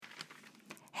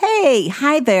Hey,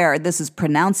 hi there. This is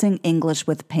Pronouncing English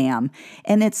with Pam,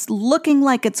 and it's looking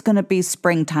like it's going to be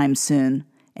springtime soon.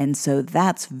 And so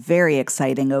that's very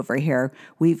exciting over here.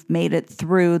 We've made it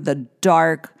through the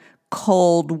dark,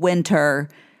 cold winter.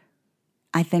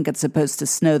 I think it's supposed to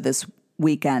snow this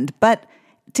weekend, but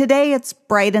today it's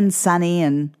bright and sunny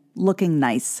and looking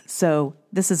nice. So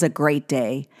this is a great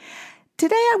day.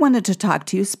 Today I wanted to talk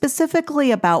to you specifically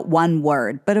about one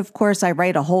word, but of course I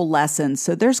write a whole lesson,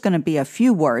 so there's going to be a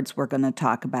few words we're going to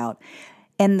talk about.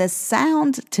 And the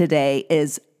sound today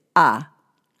is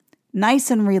Nice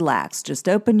and relaxed. Just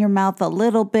open your mouth a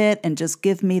little bit and just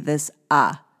give me this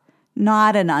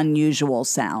Not an unusual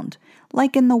sound,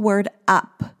 like in the word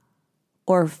up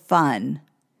or fun.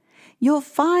 You'll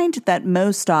find that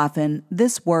most often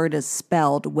this word is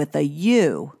spelled with a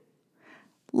U,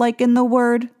 like in the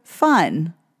word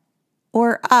fun,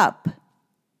 or up,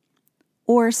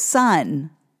 or sun,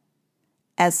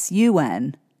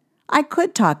 S-U-N. I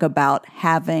could talk about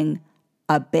having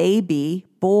a baby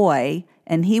boy,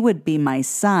 and he would be my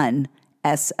son,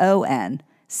 S-O-N.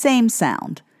 Same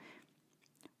sound.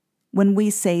 When we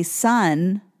say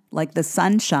sun, like the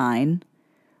sunshine,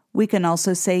 we can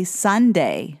also say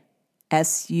Sunday,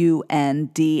 S-U-N-D-A-Y.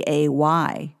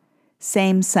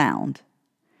 Same sound.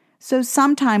 So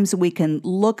sometimes we can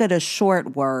look at a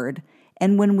short word,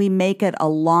 and when we make it a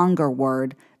longer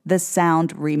word, the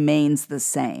sound remains the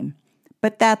same.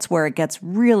 But that's where it gets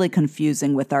really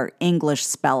confusing with our English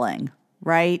spelling,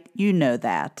 right? You know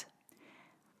that.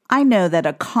 I know that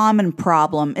a common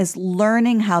problem is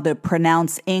learning how to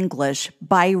pronounce English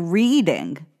by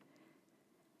reading.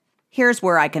 Here's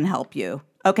where I can help you.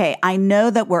 Okay, I know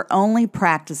that we're only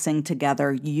practicing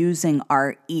together using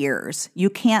our ears. You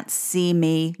can't see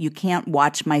me, you can't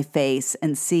watch my face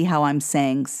and see how I'm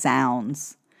saying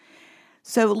sounds.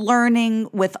 So learning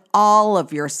with all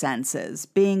of your senses,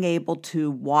 being able to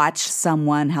watch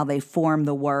someone, how they form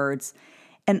the words,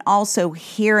 and also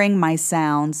hearing my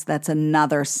sounds, that's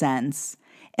another sense,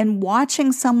 and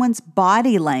watching someone's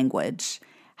body language,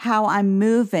 how I'm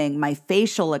moving, my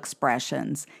facial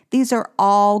expressions. These are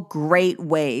all great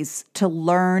ways to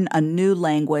learn a new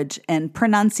language and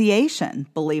pronunciation,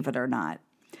 believe it or not.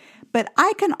 But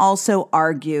I can also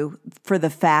argue for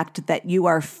the fact that you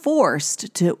are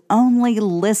forced to only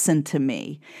listen to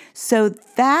me. So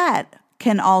that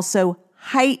can also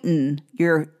heighten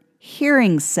your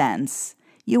hearing sense.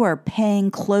 You are paying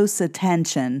close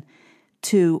attention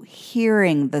to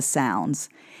hearing the sounds.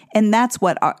 And that's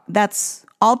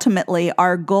ultimately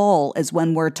our goal is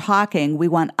when we're talking, we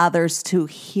want others to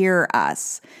hear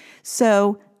us.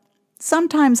 So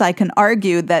sometimes I can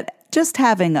argue that just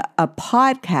having a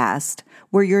podcast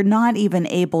where you're not even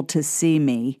able to see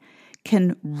me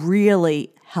can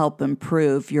really help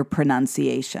improve your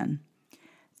pronunciation.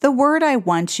 The word I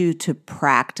want you to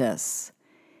practice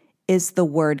is the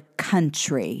word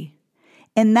country,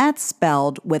 and that's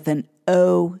spelled with an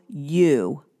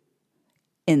O-U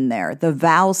in there, the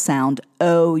vowel sound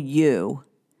O-U.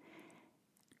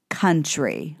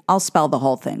 Country. I'll spell the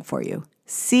whole thing for you.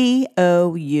 C-O-U-N-T-R-Y.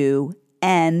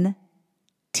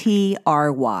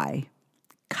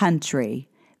 Country.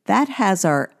 That has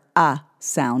our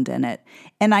sound in it.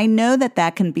 And I know that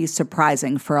that can be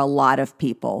surprising for a lot of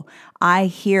people. I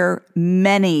hear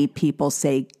many people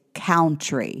say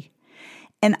country.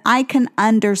 And I can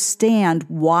understand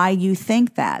why you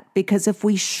think that, because if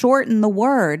we shorten the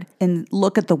word and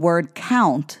look at the word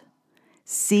count,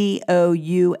 C-O-U-N-T,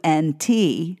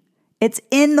 it's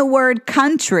in the word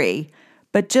country,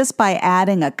 but just by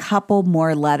adding a couple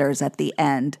more letters at the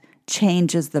end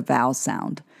changes the vowel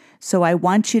sound. So I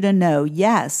want you to know,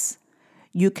 yes,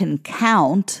 you can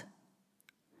count,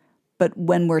 but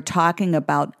when we're talking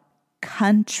about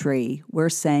country, we're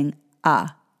saying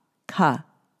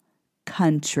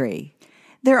country.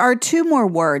 There are two more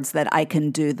words that I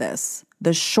can do this.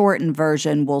 The shortened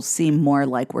version will seem more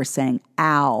like we're saying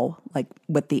ow, like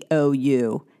with the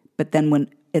O-U, but then when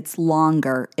it's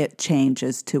longer, it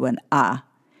changes to an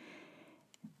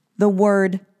The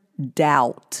word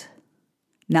doubt.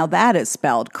 Now that is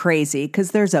spelled crazy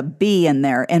because there's a B in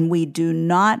there, and we do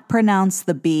not pronounce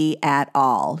the B at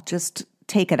all. Just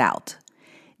take it out.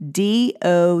 D-O-U-B-T,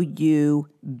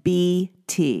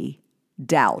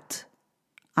 doubt.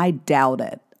 I doubt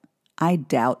it. I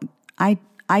doubt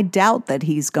that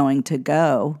he's going to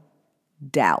go.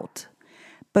 Doubt.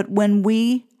 But when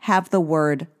we have the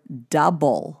word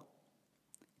double,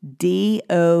 D-O-U-B-L-E,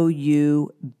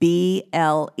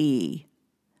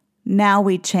 now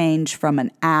we change from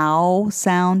an ow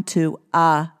sound to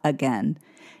again.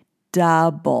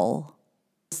 Double.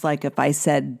 It's like if I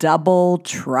said double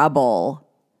trouble.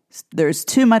 There's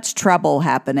too much trouble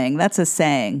happening. That's a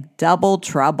saying. Double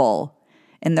trouble.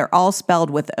 And they're all spelled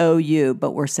with O-U,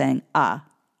 but we're saying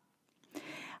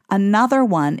Another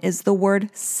one is the word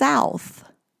south.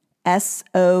 S-O-U-T-H.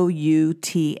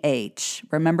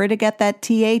 Remember to get that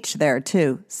T-H there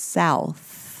too.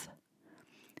 South.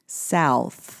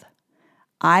 South.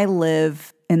 I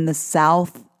live in the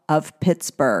south of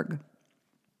Pittsburgh.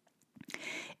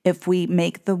 If we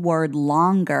make the word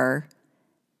longer,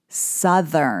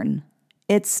 southern,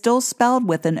 it's still spelled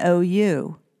with an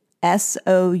O-U.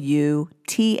 S-O-U-T-H-E-R-N.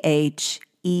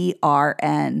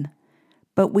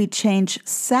 But we change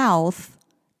south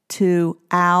to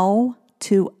ow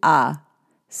to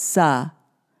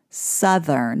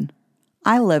southern.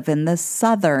 I live in the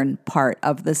southern part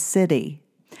of the city.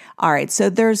 All right, so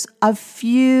there's a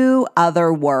few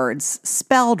other words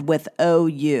spelled with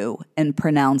O-U and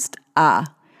pronounced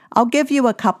I'll give you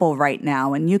a couple right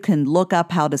now, and you can look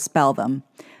up how to spell them,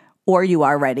 or you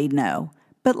already know.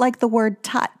 But like the word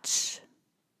touch,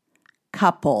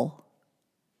 couple,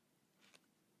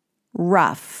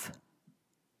 rough,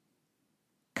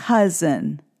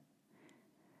 cousin.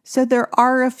 So there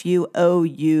are a few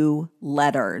O-U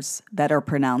letters that are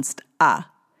pronounced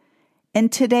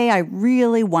And today I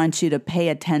really want you to pay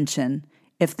attention.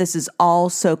 If this is all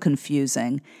so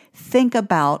confusing, think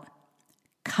about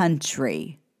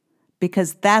country,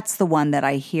 because that's the one that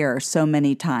I hear so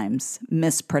many times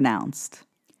mispronounced.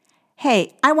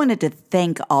 Hey, I wanted to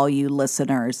thank all you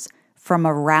listeners from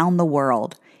around the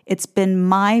world. It's been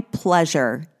my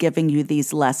pleasure giving you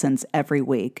these lessons every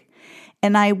week.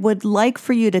 And I would like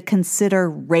for you to consider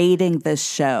rating this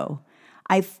show.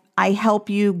 I help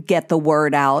you get the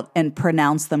word out and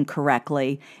pronounce them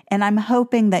correctly. And I'm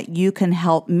hoping that you can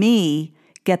help me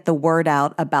get the word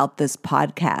out about this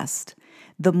podcast.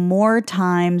 The more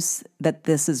times that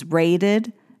this is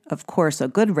rated, of course, a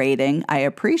good rating, I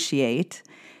appreciate,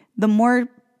 the more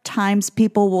times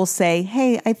people will say,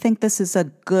 hey, I think this is a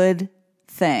good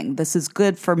thing. This is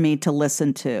good for me to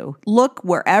listen to. Look,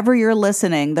 wherever you're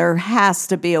listening, there has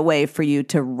to be a way for you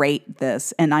to rate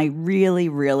this, and I really,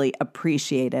 really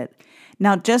appreciate it.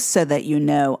 Now, just so that you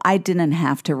know, I didn't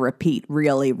have to repeat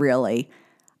really, really.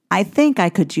 I think I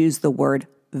could use the word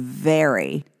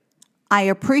very. I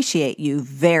appreciate you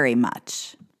very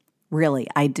much. Really,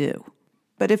 I do.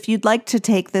 But if you'd like to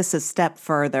take this a step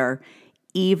further,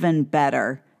 even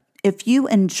better, if you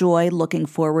enjoy looking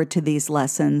forward to these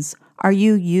lessons, are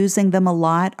you using them a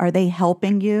lot? Are they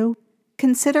helping you?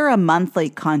 Consider a monthly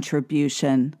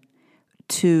contribution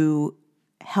to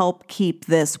help keep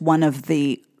this one of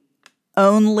the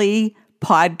only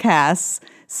podcast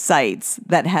sites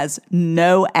that has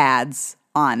no ads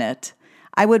on it.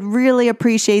 I would really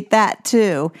appreciate that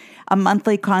too. A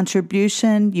monthly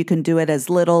contribution, you can do it as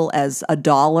little as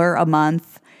 $1 a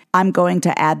month. I'm going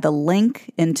to add the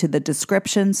link into the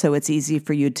description so it's easy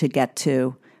for you to get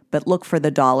to, but look for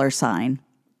the $sign.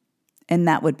 And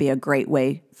that would be a great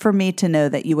way for me to know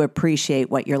that you appreciate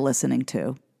what you're listening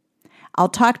to. I'll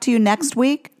talk to you next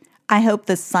week. I hope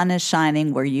the sun is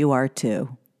shining where you are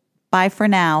too. Bye for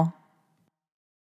now.